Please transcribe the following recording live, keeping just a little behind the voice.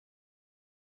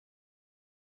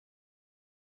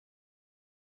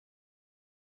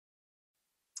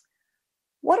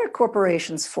What are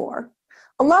corporations for?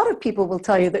 A lot of people will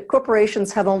tell you that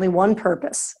corporations have only one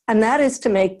purpose, and that is to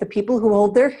make the people who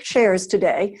hold their shares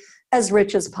today as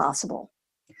rich as possible.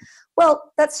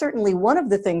 Well, that's certainly one of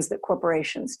the things that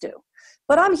corporations do.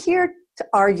 But I'm here to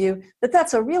argue that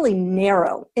that's a really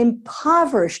narrow,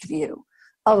 impoverished view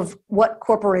of what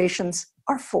corporations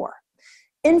are for.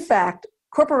 In fact,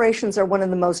 corporations are one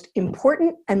of the most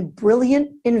important and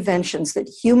brilliant inventions that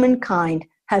humankind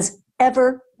has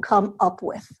ever come up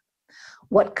with.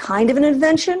 What kind of an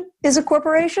invention is a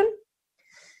corporation?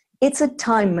 It's a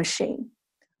time machine,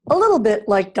 a little bit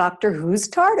like Doctor Who's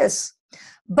TARDIS.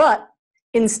 But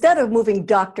instead of moving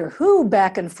Doctor Who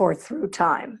back and forth through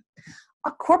time,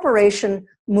 a corporation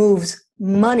moves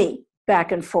money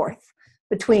back and forth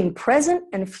between present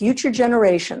and future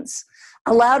generations,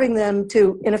 allowing them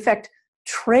to, in effect,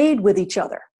 trade with each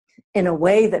other in a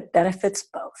way that benefits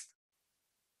both.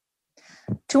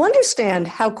 To understand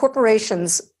how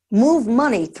corporations move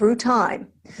money through time,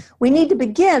 we need to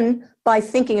begin by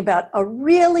thinking about a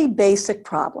really basic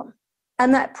problem.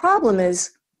 And that problem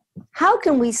is, how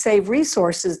can we save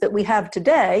resources that we have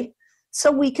today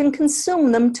so we can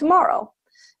consume them tomorrow?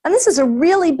 And this is a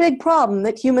really big problem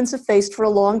that humans have faced for a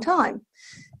long time.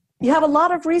 You have a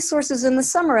lot of resources in the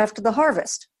summer after the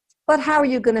harvest, but how are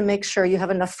you going to make sure you have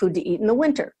enough food to eat in the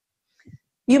winter?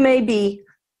 You may be,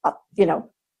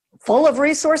 full of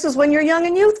resources when you're young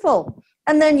and youthful,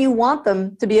 and then you want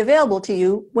them to be available to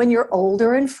you when you're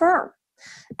older and firm.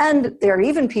 And there are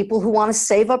even people who want to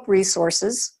save up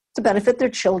resources to benefit their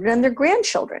children and their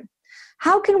grandchildren.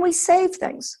 How can we save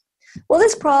things? Well,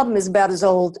 this problem is about as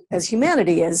old as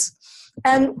humanity is,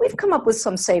 and we've come up with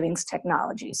some savings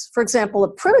technologies. For example,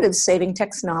 a primitive saving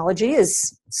technology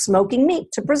is smoking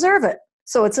meat to preserve it,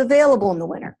 so it's available in the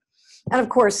winter. And of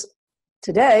course,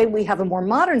 today we have a more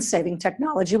modern saving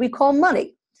technology we call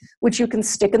money, which you can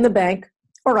stick in the bank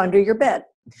or under your bed.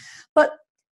 But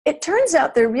it turns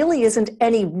out there really isn't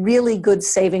any really good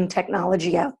saving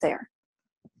technology out there.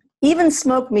 Even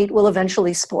smoked meat will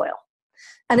eventually spoil.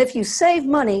 And if you save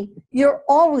money, you're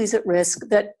always at risk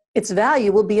that its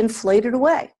value will be inflated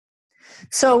away.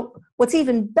 So what's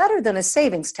even better than a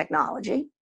savings technology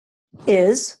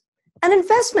is an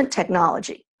investment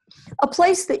technology, a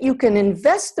place that you can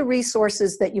invest the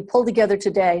resources that you pull together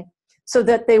today so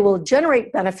that they will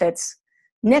generate benefits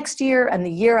next year and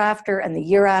the year after and the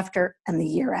year after and the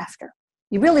year after.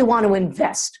 You really want to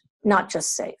invest, not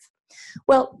just save.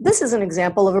 Well, this is an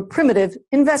example of a primitive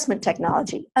investment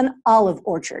technology, an olive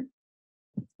orchard.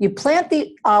 You plant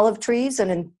the olive trees,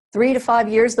 and in 3 to 5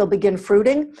 years, they'll begin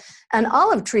fruiting, and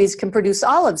olive trees can produce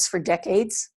olives for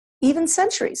decades, even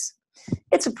centuries.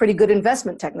 It's a pretty good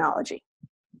investment technology.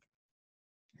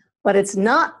 But it's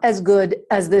not as good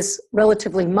as this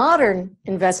relatively modern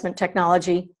investment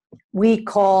technology we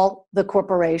call the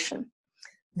corporation.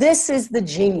 This is the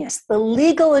genius, the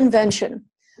legal invention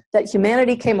that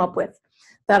humanity came up with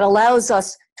that allows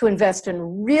us to invest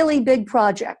in really big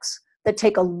projects that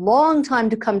take a long time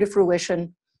to come to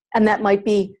fruition and that might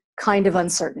be kind of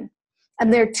uncertain.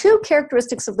 And there are two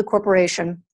characteristics of the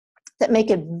corporation that make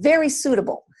it very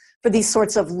suitable for these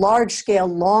sorts of large-scale,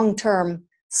 long-term,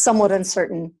 somewhat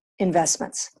uncertain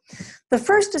investments. The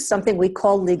first is something we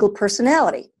call legal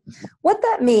personality. What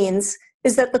that means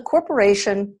is that the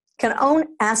corporation can own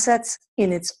assets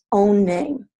in its own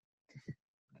name.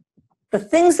 The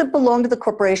things that belong to the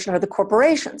corporation are the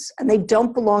corporations, and they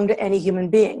don't belong to any human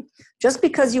being. Just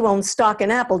because you own stock in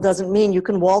Apple doesn't mean you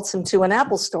can waltz into an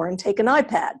Apple store and take an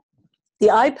iPad. The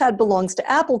iPad belongs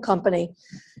to Apple Company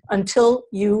until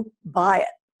you buy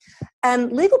it.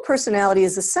 And legal personality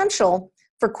is essential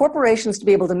for corporations to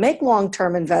be able to make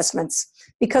long-term investments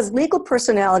because legal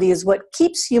personality is what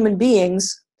keeps human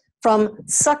beings from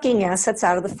sucking assets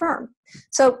out of the firm.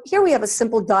 So here we have a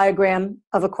simple diagram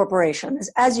of a corporation.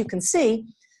 As you can see,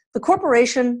 the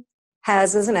corporation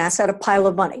has as an asset a pile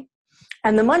of money.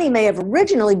 And the money may have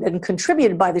originally been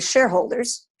contributed by the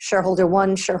shareholders, shareholder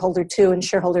 1, shareholder 2, and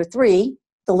shareholder 3,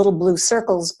 the little blue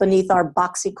circles beneath our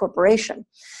boxy corporation.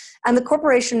 And the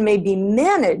corporation may be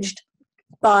managed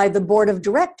by the board of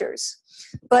directors.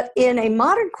 But in a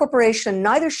modern corporation,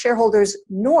 neither shareholders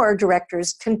nor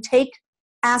directors can take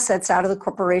assets out of the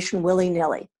corporation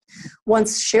willy-nilly.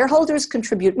 Once shareholders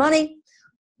contribute money,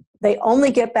 they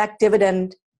only get back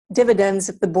dividends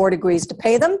if the board agrees to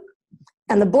pay them,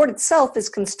 and the board itself is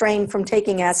constrained from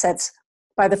taking assets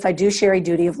by the fiduciary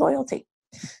duty of loyalty.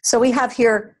 So we have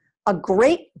here a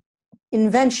great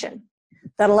invention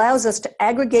that allows us to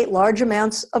aggregate large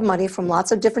amounts of money from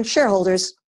lots of different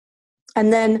shareholders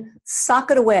and then sock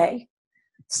it away.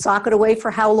 Sock it away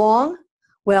for how long?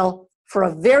 Well, for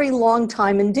a very long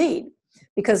time indeed.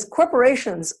 because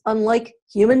corporations, unlike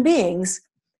human beings,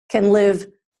 can live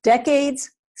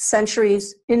decades,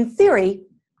 centuries. In theory,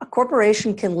 a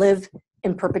corporation can live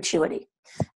in perpetuity.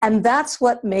 And that's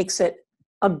what makes it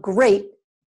a great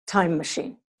time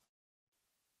machine.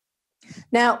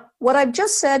 Now, what I've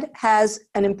just said has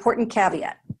an important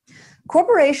caveat.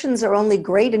 Corporations are only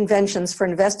great inventions for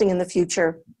investing in the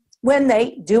future when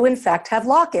they do in fact have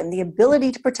lock-in, the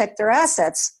ability to protect their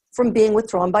assets from being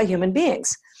withdrawn by human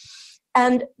beings.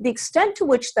 And the extent to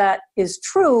which that is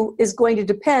true is going to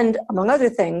depend, among other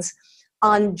things,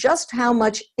 on just how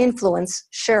much influence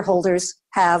shareholders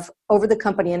have over the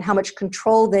company and how much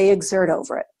control they exert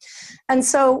over it. And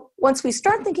so once we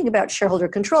start thinking about shareholder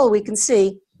control, we can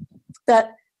see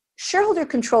that shareholder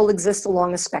control exists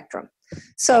along a spectrum.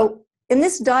 So in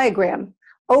this diagram,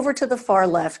 over to the far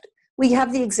left, we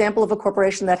have the example of a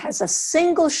corporation that has a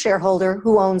single shareholder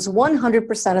who owns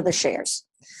 100% of the shares.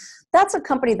 That's a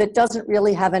company that doesn't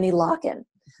really have any lock-in.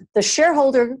 The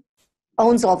shareholder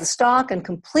owns all the stock and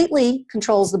completely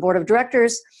controls the board of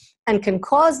directors and can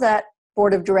cause that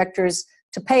board of directors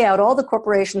to pay out all the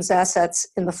corporation's assets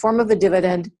in the form of a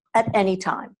dividend at any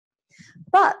time.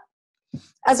 But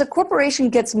as a corporation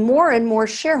gets more and more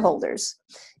shareholders,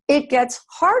 it gets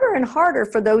harder and harder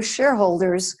for those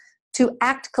shareholders to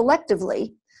act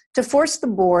collectively to force the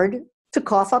board to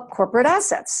cough up corporate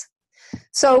assets.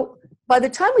 So by the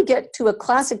time we get to a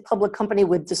classic public company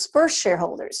with dispersed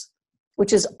shareholders,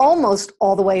 which is almost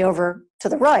all the way over to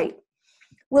the right,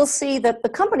 we'll see that the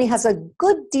company has a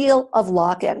good deal of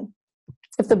lock-in.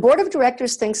 If the board of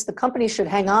directors thinks the company should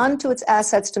hang on to its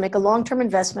assets to make a long-term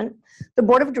investment, the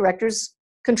board of directors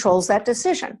controls that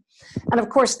decision. And of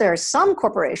course, there are some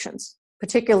corporations,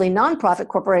 particularly nonprofit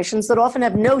corporations, that often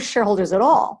have no shareholders at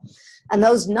all. And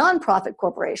those nonprofit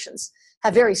corporations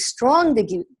have very strong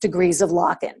degrees of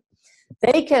lock-in.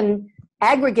 They can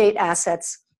aggregate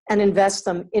assets and invest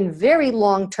them in very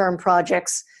long-term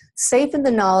projects, safe in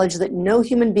the knowledge that no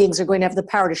human beings are going to have the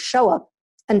power to show up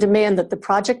and demand that the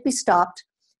project be stopped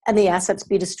and the assets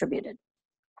be distributed.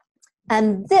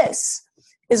 And this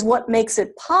is what makes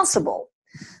it possible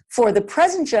for the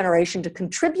present generation to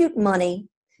contribute money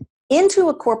into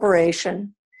a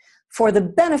corporation for the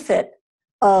benefit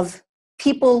of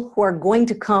people who are going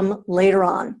to come later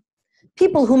on,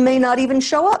 people who may not even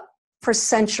show up for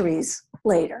centuries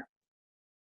later.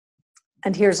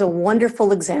 And here's a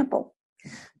wonderful example.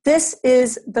 This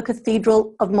is the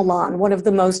Cathedral of Milan, one of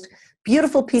the most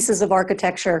beautiful pieces of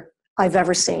architecture I've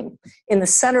ever seen, in the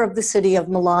center of the city of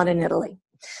Milan in Italy.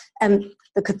 And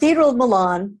the Cathedral of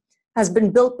Milan has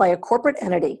been built by a corporate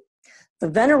entity, the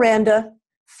Veneranda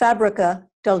Fabbrica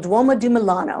del Duomo di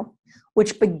Milano,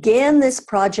 which began this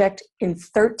project in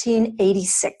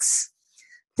 1386.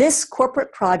 This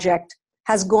corporate project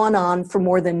has gone on for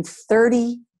more than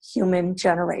 30 human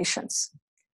generations,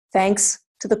 thanks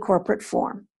to the corporate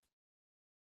form.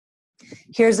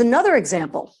 Here's another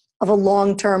example of a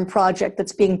long-term project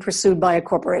that's being pursued by a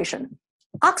corporation,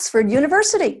 Oxford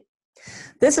University.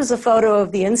 This is a photo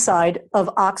of the inside of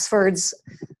Oxford's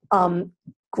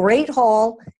Great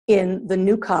Hall in the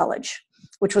new college,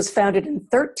 which was founded in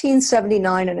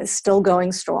 1379 and is still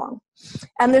going strong.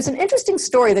 And there's an interesting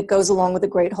story that goes along with the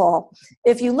Great Hall.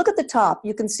 If you look at the top,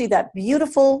 you can see that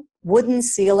beautiful wooden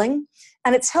ceiling,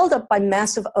 and it's held up by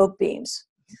massive oak beams.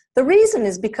 The reason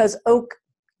is because oak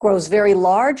grows very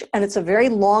large, and it's a very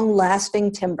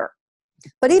long-lasting timber.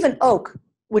 But even oak,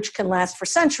 which can last for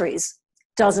centuries,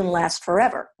 doesn't last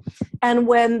forever. And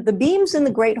when the beams in the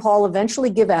Great Hall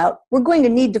eventually give out, we're going to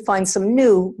need to find some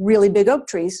new, really big oak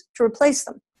trees to replace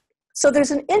them. So there's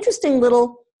an interesting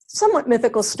little, somewhat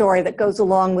mythical story that goes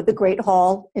along with the Great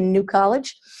Hall in New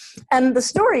College. And the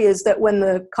story is that when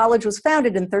the college was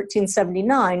founded in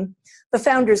 1379, the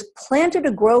founders planted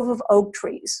a grove of oak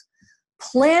trees,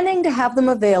 planning to have them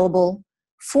available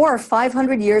 400 or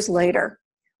 500 years later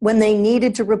when they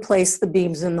needed to replace the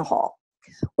beams in the hall.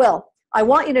 Well, I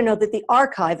want you to know that the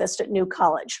archivist at New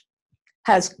College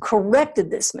has corrected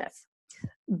this myth.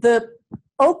 The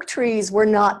oak trees were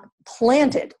not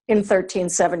planted in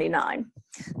 1379.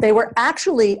 They were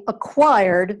actually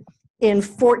acquired in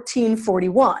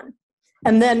 1441.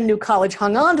 And then New College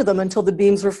hung on to them until the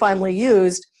beams were finally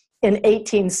used in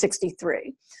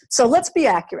 1863. So let's be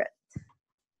accurate.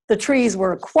 The trees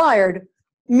were acquired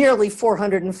merely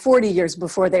 440 years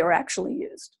before they were actually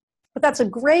used. But that's a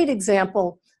great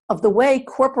example of the way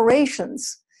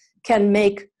corporations can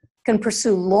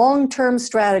pursue long-term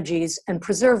strategies and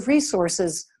preserve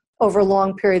resources over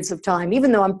long periods of time,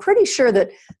 even though I'm pretty sure that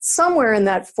somewhere in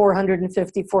that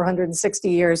 450, 460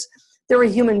 years, there were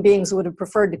human beings who would have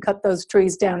preferred to cut those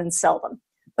trees down and sell them.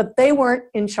 but they weren't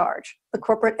in charge. The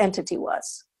corporate entity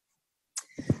was.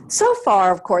 So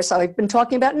far, of course, I've been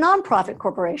talking about nonprofit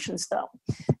corporations, though.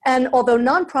 And although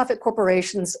nonprofit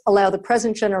corporations allow the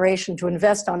present generation to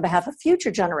invest on behalf of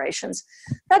future generations,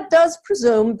 that does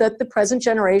presume that the present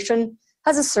generation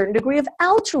has a certain degree of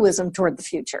altruism toward the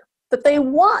future, that they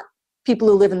want people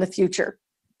who live in the future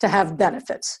to have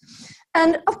benefits.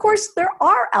 And of course, there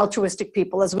are altruistic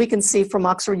people, as we can see from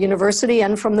Oxford University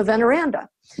and from the Veneranda.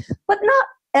 But not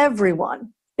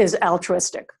everyone is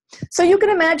altruistic. So you can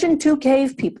imagine two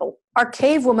cave people. Our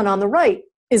cave woman on the right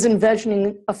is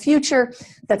envisioning a future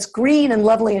that's green and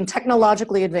lovely and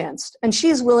technologically advanced. And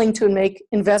she's willing to make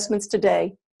investments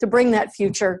today to bring that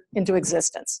future into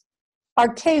existence.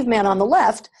 Our caveman on the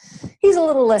left, he's a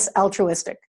little less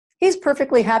altruistic. He's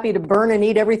perfectly happy to burn and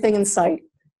eat everything in sight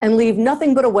and leave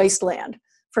nothing but a wasteland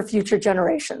for future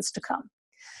generations to come.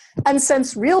 And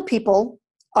since real people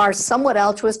are somewhat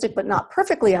altruistic but not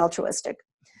perfectly altruistic,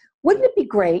 wouldn't it be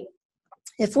great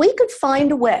if we could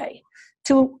find a way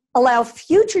to allow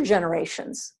future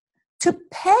generations to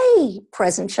pay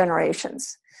present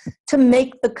generations to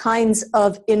make the kinds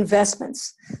of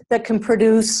investments that can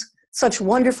produce such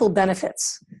wonderful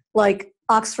benefits like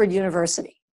Oxford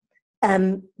University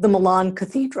and the Milan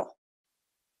Cathedral?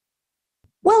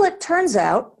 Well, it turns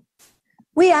out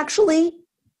we actually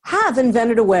have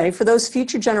invented a way for those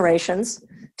future generations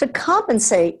to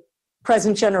compensate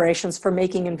present generations for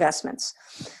making investments.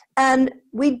 And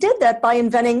we did that by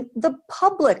inventing the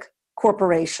public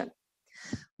corporation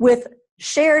with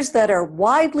shares that are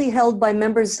widely held by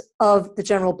members of the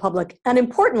general public, and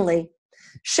importantly,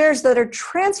 shares that are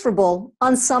transferable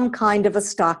on some kind of a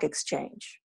stock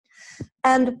exchange.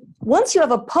 And once you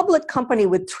have a public company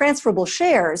with transferable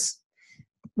shares,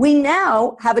 we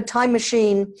now have a time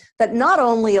machine that not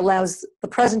only allows the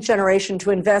present generation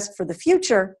to invest for the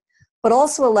future, but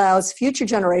also allows future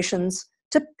generations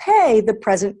to pay the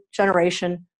present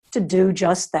generation to do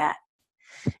just that.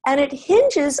 And it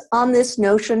hinges on this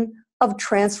notion of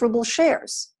transferable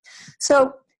shares.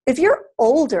 So if you're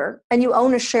older and you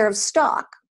own a share of stock,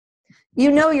 you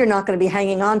know you're not going to be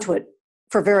hanging on to it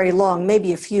for very long,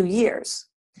 maybe a few years.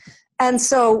 And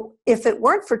so if it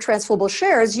weren't for transferable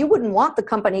shares, you wouldn't want the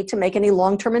company to make any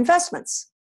long-term investments.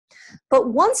 But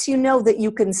once you know that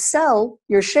you can sell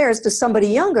your shares to somebody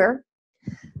younger,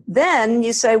 then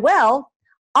you say, well,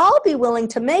 I'll be willing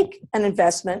to make an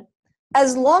investment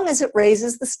as long as it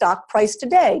raises the stock price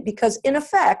today, because in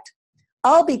effect,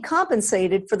 I'll be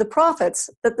compensated for the profits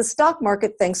that the stock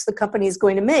market thinks the company is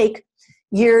going to make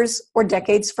years or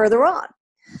decades further on.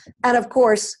 And of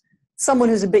course, someone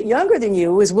who's a bit younger than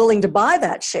you is willing to buy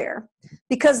that share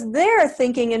because they're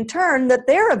thinking in turn that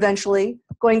they're eventually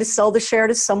going to sell the share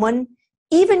to someone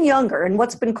even younger in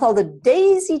what's been called a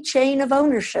daisy chain of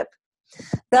ownership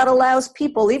that allows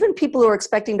people, even people who are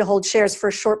expecting to hold shares for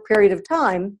a short period of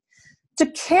time, to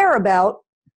care about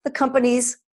the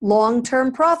company's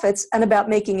long-term profits and about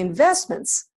making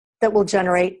investments that will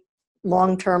generate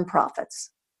long-term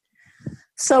profits.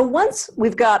 So once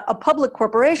we've got a public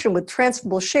corporation with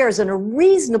transferable shares in a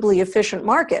reasonably efficient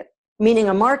market, meaning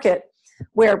a market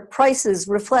where prices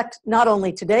reflect not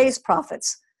only today's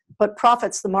profits, but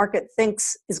profits the market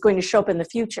thinks is going to show up in the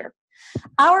future,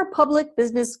 our public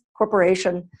business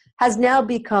corporation has now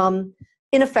become,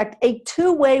 in effect, a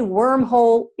two-way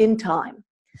wormhole in time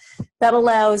that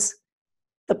allows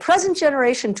the present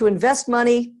generation to invest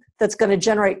money that's going to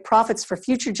generate profits for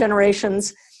future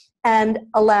generations and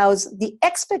allows the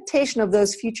expectation of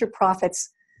those future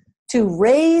profits to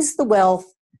raise the wealth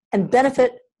and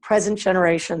benefit present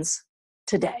generations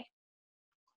today.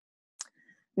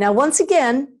 Now, once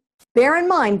again, bear in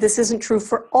mind this isn't true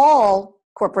for all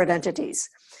corporate entities.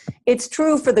 It's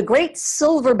true for the great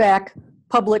silverback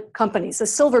public companies. A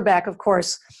silverback, of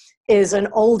course, is an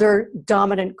older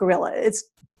dominant gorilla. It's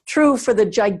true for the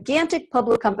gigantic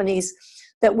public companies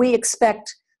that we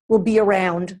expect will be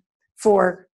around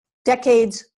for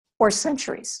decades or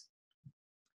centuries.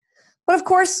 But of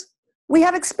course, we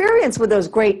have experience with those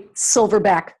great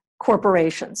silverback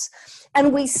corporations,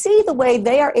 and we see the way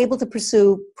they are able to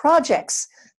pursue projects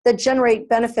that generate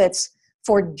benefits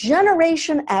for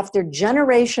generation after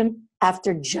generation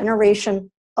after generation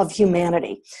of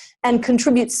humanity and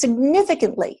contribute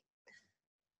significantly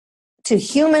to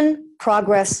human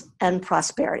progress and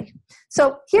prosperity.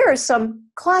 So here are some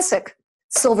classic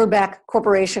silverback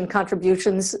corporation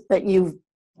contributions that you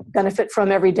benefit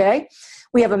from every day.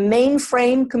 We have a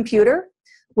mainframe computer,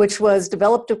 which was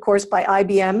developed, of course, by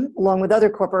IBM along with other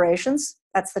corporations.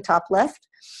 That's the top left.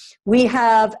 We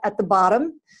have at the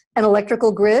bottom an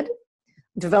electrical grid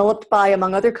developed by,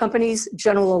 among other companies,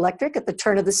 General Electric at the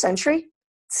turn of the century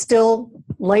still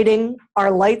lighting our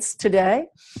lights today.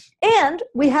 And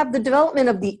we have the development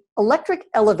of the electric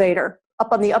elevator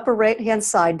up on the upper right-hand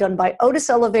side, done by Otis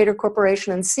Elevator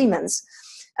Corporation and Siemens.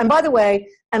 And by the way,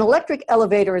 an electric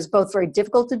elevator is both very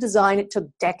difficult to design. It took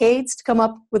decades to come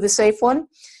up with a safe one.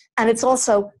 And it's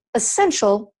also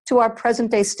essential to our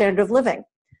present-day standard of living.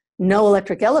 No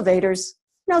electric elevators,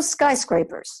 no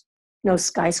skyscrapers. No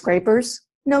skyscrapers,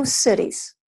 no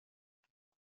cities.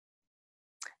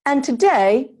 And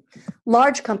today,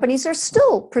 large companies are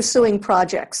still pursuing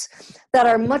projects that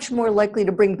are much more likely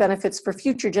to bring benefits for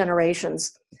future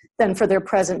generations than for their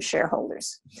present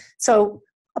shareholders. So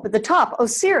up at the top,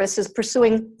 Osiris is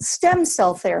pursuing stem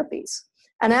cell therapies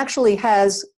and actually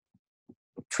has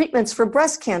treatments for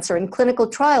breast cancer in clinical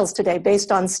trials today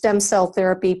based on stem cell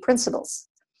therapy principles.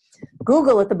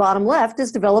 Google at the bottom left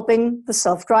is developing the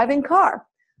self-driving car.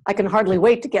 I can hardly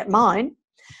wait to get mine.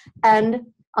 And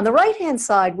on the right-hand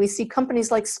side, we see companies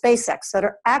like SpaceX that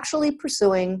are actually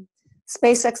pursuing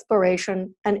space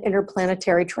exploration and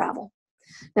interplanetary travel.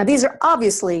 Now, these are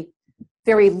obviously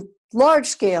very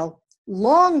large-scale,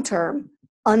 long-term,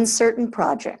 uncertain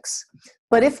projects.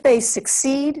 But if they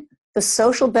succeed, the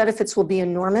social benefits will be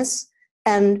enormous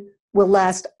and will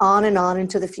last on and on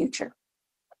into the future.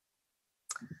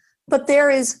 But there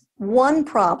is one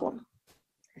problem.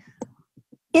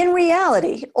 In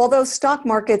reality, although stock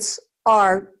markets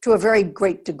are to a very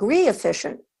great degree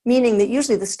efficient, meaning that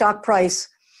usually the stock price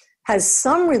has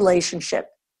some relationship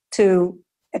to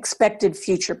expected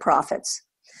future profits,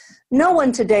 no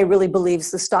one today really believes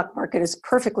the stock market is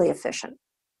perfectly efficient.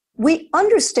 We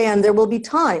understand there will be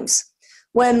times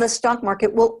when the stock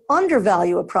market will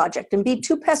undervalue a project and be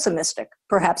too pessimistic,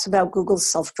 perhaps about Google's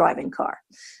self-driving car.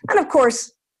 And of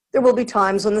course, there will be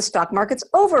times when the stock market's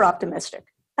over-optimistic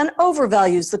and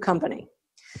overvalues the company.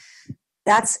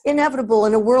 That's inevitable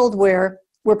in a world where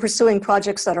we're pursuing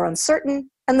projects that are uncertain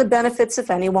and the benefits, if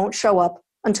any, won't show up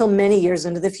until many years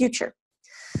into the future.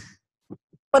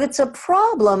 But it's a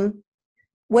problem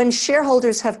when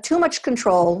shareholders have too much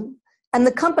control and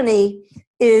the company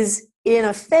is in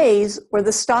a phase where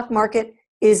the stock market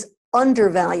is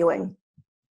undervaluing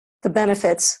the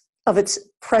benefits of its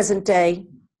present-day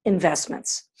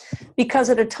investments. Because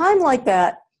at a time like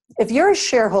that, if you're a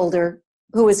shareholder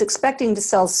who is expecting to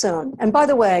sell soon, and by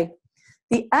the way,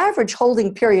 the average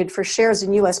holding period for shares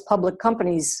in U.S. public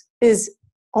companies is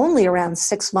only around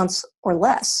 6 months or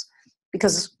less,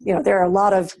 because there are a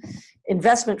lot of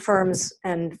investment firms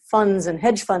and funds and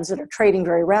hedge funds that are trading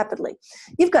very rapidly.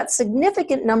 You've got a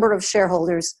significant number of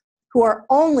shareholders who are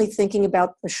only thinking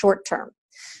about the short term.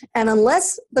 And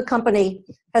unless the company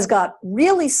has got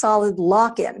really solid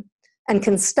lock-in and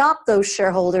can stop those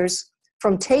shareholders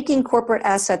from taking corporate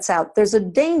assets out, there's a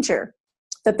danger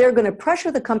that they're going to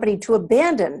pressure the company to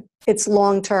abandon its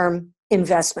long-term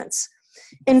investments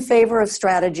in favor of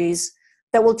strategies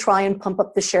that will try and pump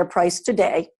up the share price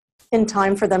today in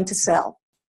time for them to sell.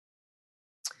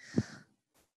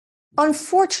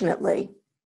 Unfortunately,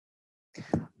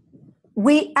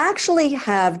 we actually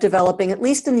have developing, at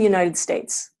least in the United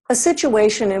States, a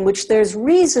situation in which there's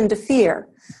reason to fear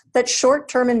that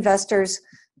short-term investors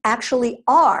actually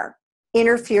are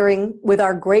interfering with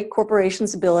our great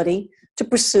corporations' ability to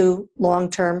pursue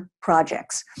long-term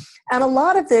projects. And a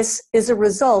lot of this is a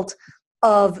result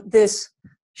of this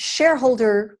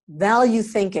shareholder value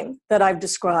thinking that I've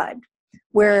described,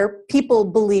 where people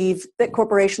believe that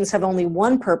corporations have only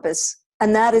one purpose,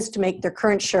 and that is to make their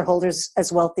current shareholders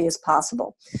as wealthy as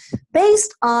possible.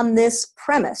 Based on this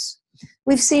premise,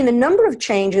 we've seen a number of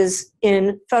changes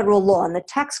in federal law, in the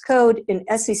tax code, in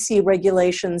SEC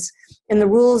regulations, in the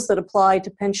rules that apply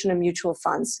to pension and mutual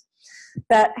funds,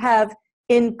 that have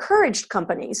encouraged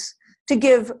companies to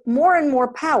give more and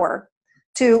more power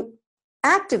to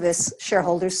activist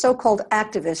shareholders, so-called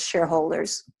activist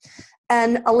shareholders,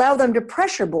 and allow them to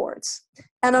pressure boards.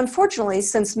 And unfortunately,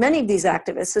 since many of these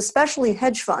activists, especially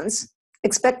hedge funds,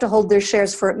 expect to hold their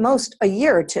shares for at most a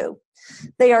year or two,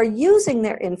 they are using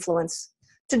their influence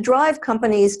to drive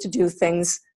companies to do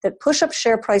things that push up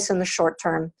share price in the short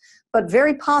term, but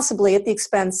very possibly at the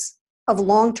expense of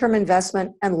long-term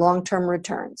investment and long-term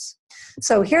returns.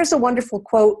 So here's a wonderful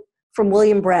quote from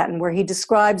William Bratton, where he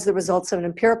describes the results of an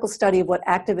empirical study of what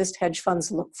activist hedge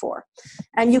funds look for.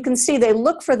 And you can see they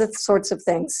look for the sorts of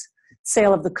things: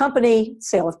 sale of the company,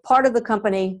 sale of part of the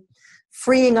company,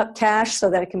 freeing up cash so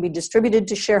that it can be distributed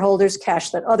to shareholders, cash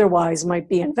that otherwise might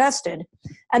be invested,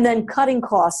 and then cutting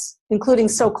costs, including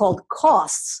so-called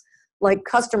costs like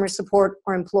customer support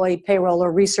or employee payroll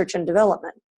or research and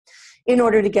development, in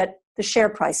order to get the share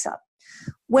price up.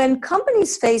 When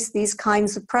companies face these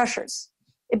kinds of pressures,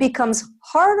 it becomes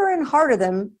harder and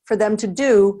harder for them to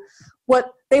do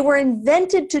what they were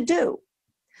invented to do,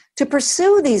 to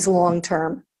pursue these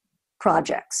long-term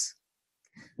projects.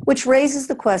 Which raises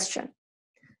the question,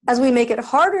 as we make it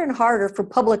harder and harder for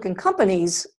public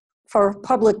companies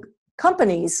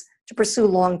to pursue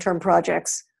long-term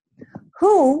projects,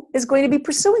 who is going to be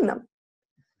pursuing them?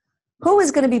 Who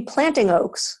is going to be planting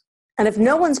oaks? And if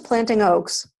no one's planting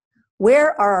oaks,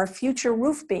 where are our future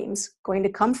roof beams going to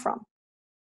come from?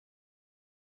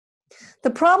 The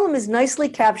problem is nicely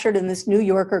captured in this New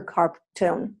Yorker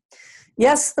cartoon.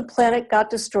 Yes, the planet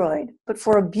got destroyed, but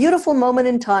for a beautiful moment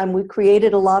in time, we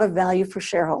created a lot of value for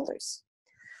shareholders.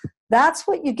 That's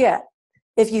what you get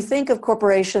if you think of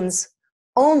corporations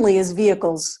only as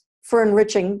vehicles for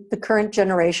enriching the current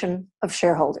generation of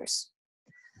shareholders.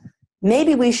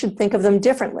 Maybe we should think of them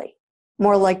differently,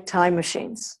 more like time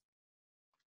machines.